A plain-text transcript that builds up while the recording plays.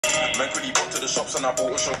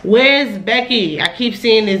Where's Becky? I keep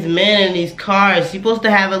seeing these men in these cars. You're supposed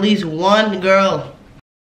to have at least one girl.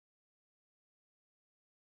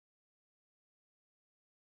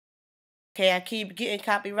 Okay, I keep getting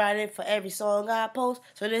copyrighted for every song I post,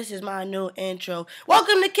 so this is my new intro.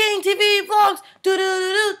 Welcome to KINGTV Vlogs.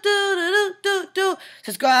 Do.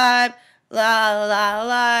 Subscribe,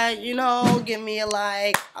 la, you know, give me a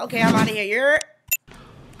like. Okay, I'm out of here.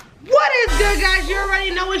 What is good, guys? You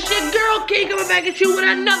already know it's your girl King coming back at you with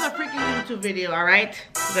another freaking YouTube video. All right,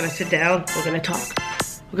 we're gonna sit down. We're gonna talk.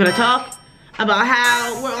 We're gonna talk about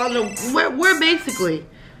how we're on the.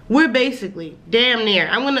 We're basically damn near.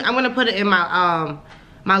 I'm gonna put it in my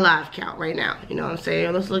my live count right now. You know what I'm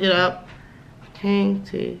saying? Let's look it up.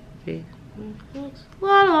 KINGTV Vlogs.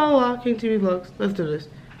 La KINGTV Vlogs. Let's do this.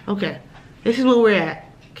 Okay, this is where we're at.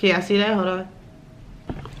 Can y'all see that? Hold on.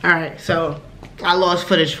 All right, so I lost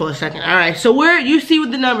footage for a second. All right, so you see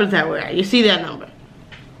what the numbers that we're at. You see that number?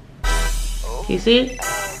 You see it?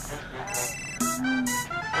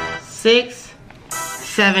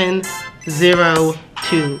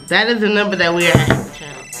 6702. That is the number that we are at on the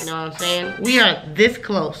channel. You know what I'm saying? We are this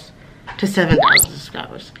close to 7,000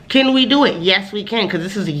 subscribers. Can we do it? Yes, we can, because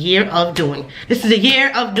this is a year of doing. This is a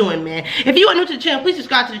year of doing, man. If you are new to the channel, please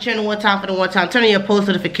subscribe to the channel one time for the one time. Turn on your post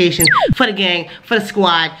notifications for the gang, for the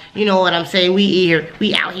squad. You know what I'm saying? We here.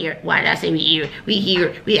 We out here. Why did I say we here? We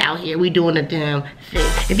here. We out here. We doing the damn thing.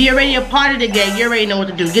 If you're already a part of the gang, you already know what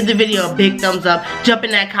to do. Give the video a big thumbs up. Jump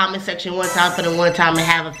in that comment section one time for the one time and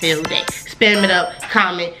have a field day. Spam it up,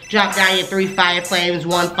 comment, drop down your 3 fire flames,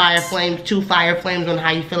 1 fire flame, 2 fire flames on how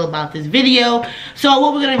you feel about this video. So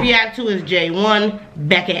what we're gonna react to is JAY1,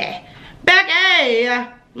 Becky.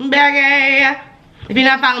 If you're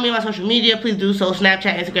not following me on my social media, please do so.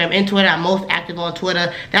 Snapchat, Instagram, and Twitter. I'm most active on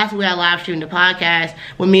Twitter. That's where I live stream the podcast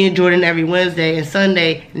with me and Jordan every Wednesday and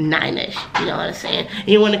Sunday, 9ish. You know what I'm saying?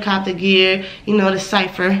 You want to cop the gear, you know, the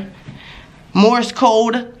cipher. Morse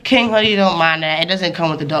code, King Hoodie, don't mind that. It doesn't come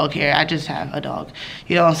with the dog hair. I just have a dog.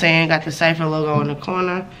 You know what I'm saying? Got the cipher logo in the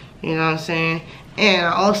corner. You know what I'm saying? And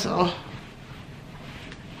I also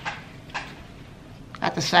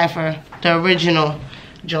got the cipher, the original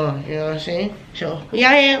John. You know what I'm saying? So we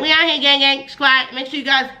out here, gang, squad. Make sure you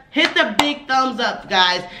guys hit the big thumbs up,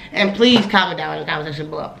 guys, and please comment down in the comment section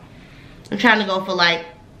below. I'm trying to go for like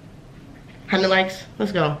 100 likes.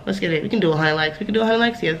 Let's go. Let's get it. We can do 100 likes. We can do 100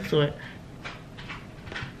 likes. Yeah, let's do it.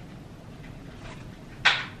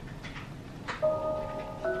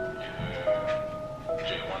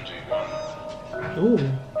 Ooh.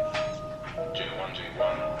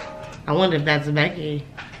 I wonder if that's Becky.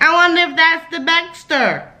 I wonder if that's the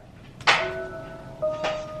Baxter.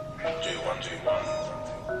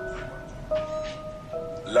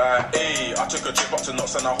 Like, hey, I took a trip up to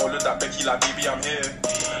Knots and I hollered at Becky like, baby, I'm here.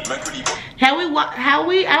 I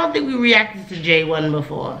don't think we reacted to JAY1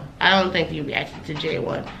 before. I don't think we reacted to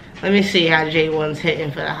JAY1. Let me see how JAY1's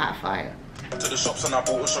hitting for the hot fire. To the shops and I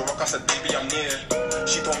bought us a rock, I said, baby, I'm near.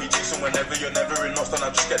 She told me, Jason, whenever you're never in Knots, then I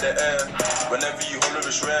just get the air. Whenever you holler,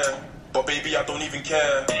 it's rare. But baby, I don't even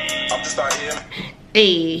care. I'm just out here.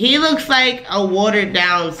 Hey, he looks like a watered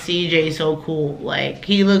down CJ So Cool. Like,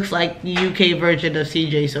 he looks like the UK version of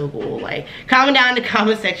CJ So Cool. Like, comment down in the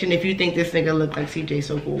comment section if you think this nigga look like CJ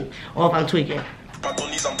So Cool. Or if I'm tweaking. I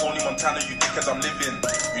don't need, I'm Tony Montana, you dickheads, I'm living.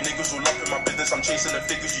 You niggas all up in my business, I'm chasing the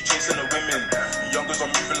figures, you chasing the women. You youngers, I'm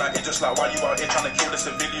moving like it, just like while you out here trying to kill the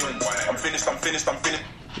civilians. I'm finished.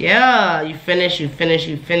 Yeah, you finished.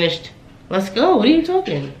 Let's go. What are you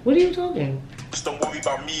talking? Just don't worry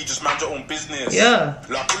about me, just mind your own business. Yeah.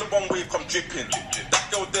 Like pull a one wave, come dripping. That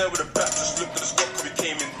girl there with a back, just look at the squad, cause we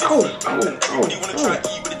came in different. You wanna try to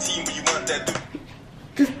eat with a team, but you weren't there,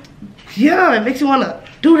 yeah, it makes you wanna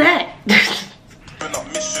do that. Up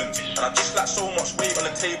missions, and I just like so much weight on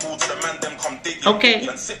the table to the man them come digging. Okay.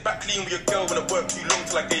 And sit back clean with your girl when it worked too long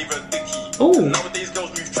till I gave her a dicky. Ooh. Nowadays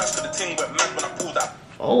girls move trash to the ting, but mad when I pulled that.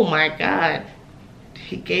 Oh my god.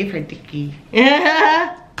 He gave her dicky.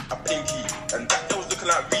 A pinky. And that girl's looking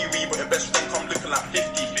like Riri, but her best friend come looking like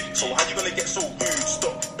 50. So how you gonna get so rude?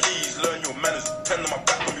 Stop, please learn your manners. Turn on my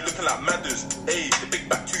back when you're looking like matters. Hey, the big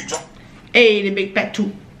back two drop. Hey, the big back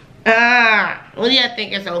two. What do you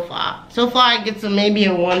think so far? So far I get maybe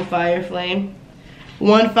a 1 fire flame.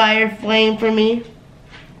 1 fire flame for me.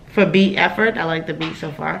 For beat effort. I like the beat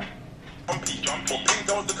so far. Pink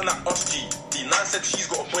girl's looking like us, G. D9 said she's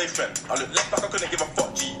got a boyfriend. I look left like I couldn't give a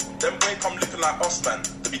fuck, G. Them boy come looking like us, man.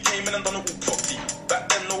 They came in and done it all properly. Back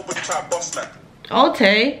then nobody tried boss, man.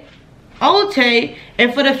 Okay.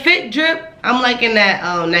 And for the fit drip, I'm liking that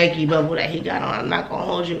Nike bubble that he got on. I'm not gonna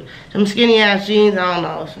hold you. Some skinny ass jeans, I don't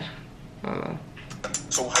know.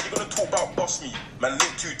 So how you gonna talk about boss me? Man,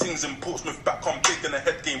 linked 2 things in Portsmouth, back on big and the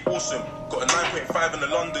head game awesome. Got a 9.5 in the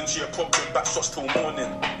London, she a problem, back shots till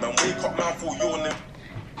morning. Man, wake up, mouthful yawning.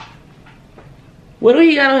 What do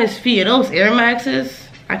he got on his feet? Are those Air Maxes?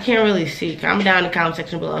 I can't really see. Comment down in the comment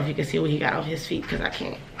section below if you can see what he got on his feet, because I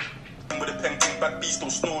can't. With a pen, bad beast, still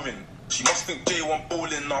snoring. She must think JAY1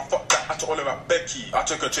 balling, now fuck that, I had to holler at Becky. I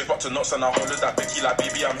took a trip up to Knots and I hollered at Becky like,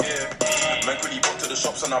 baby, I'm here. Man, quickly got to the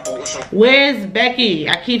shops and I bought a shop. Where's Becky?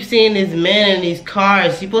 I keep seeing these men in these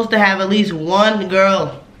cars. He's supposed to have at least one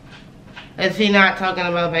girl. Is he not talking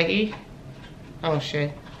about Becky? Oh,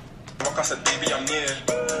 shit. Like I said, baby, I'm near.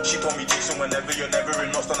 She told me, Jason, whenever you're never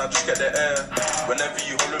in Knots, then I just get the air. Whenever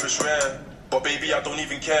you holler, it's rare. But baby, I don't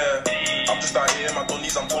even care. I'm just out here, my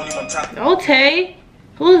Donnies, I'm Tony Montana. Okay.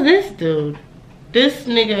 Who's this dude? This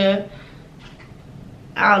nigga,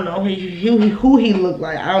 I don't know who he looked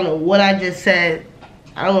like. I don't know what I just said.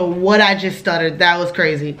 I don't know what I just stuttered. That was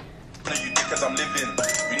crazy. You dickheads, I'm living. You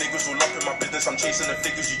niggas all up in my business. I'm chasing the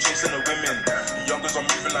figures, you chasing the women. You youngers are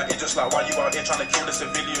moving like it, just like why you out here trying to kill the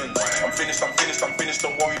civilians. I'm finished,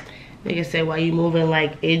 don't worry. Nigga say, why you moving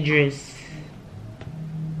like Idris?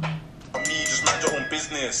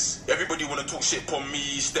 Business. Everybody wanna talk shit on me.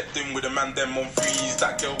 Stepped in with a man them on freeze.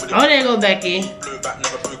 That girl with the there go Becky. Blow back,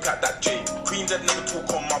 never broke out that J. Queen that never talk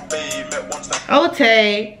on my babe. Met once now.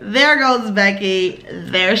 Okay, there goes Becky.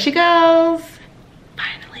 There she goes.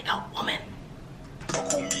 Finally a woman.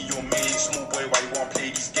 Call me your maid, small boy. Why you wanna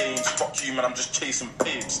play these games? Fuck you, man. I'm just chasing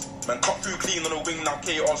pigs. Man, cut through clean on the wing. Now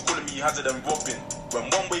KR's calling me hazard and robbing. When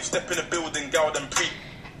one wave step in the building, gal them pre.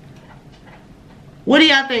 What do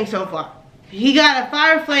y'all think so far? He got a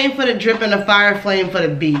fire flame for the drip and a fire flame for the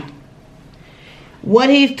beat. What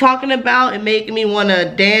he's talking about and making me want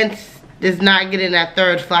to dance is not getting that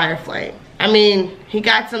third fire flame. I mean, he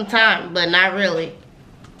got some time, but not really.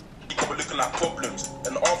 We're looking like problems.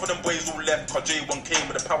 And half of them boys all left cause JAY1 came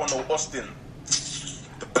with the power, no Austin.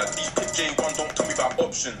 The bad bees pick JAY1, don't tell me about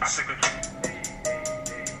options.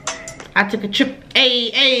 I took a trip.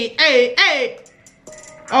 Hey.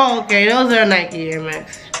 Oh, okay, those are Nike Air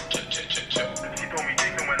Max.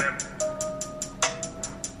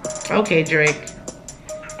 Okay, Drake.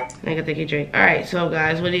 Nigga think he Drake. Alright, so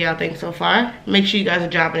guys, what do y'all think so far? Make sure you guys are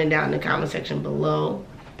dropping it down in the comment section below.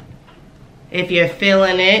 If you're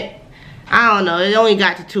feeling it. I don't know, it only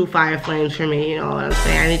got to 2 fire flames for me, you know what I'm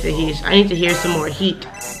saying? I need to hear some more heat.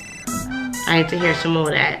 I need to hear some more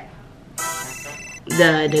of that.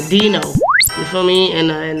 The Dino, you feel me? And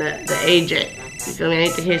the AJ. You feel me? I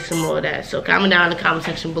need to hear some more of that. So comment down in the comment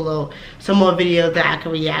section below some more videos that I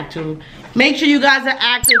can react to. Make sure you guys are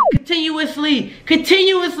active continuously.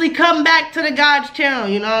 Continuously come back to the God's channel.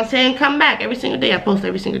 You know what I'm saying? Come back every single day. I post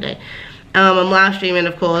every single day. I'm live streaming,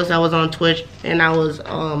 of course. I was on Twitch and I was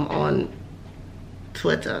on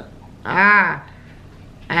Twitter.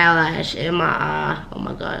 Eyelash in my eye. Oh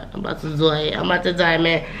my god. I'm about to die. I'm about to die,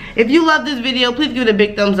 man. If you love this video, please give it a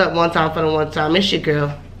big thumbs up one time for the one time. It's your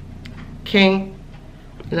girl, King.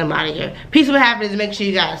 And I'm out of here. Peace and happiness. Make sure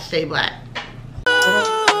you guys stay black.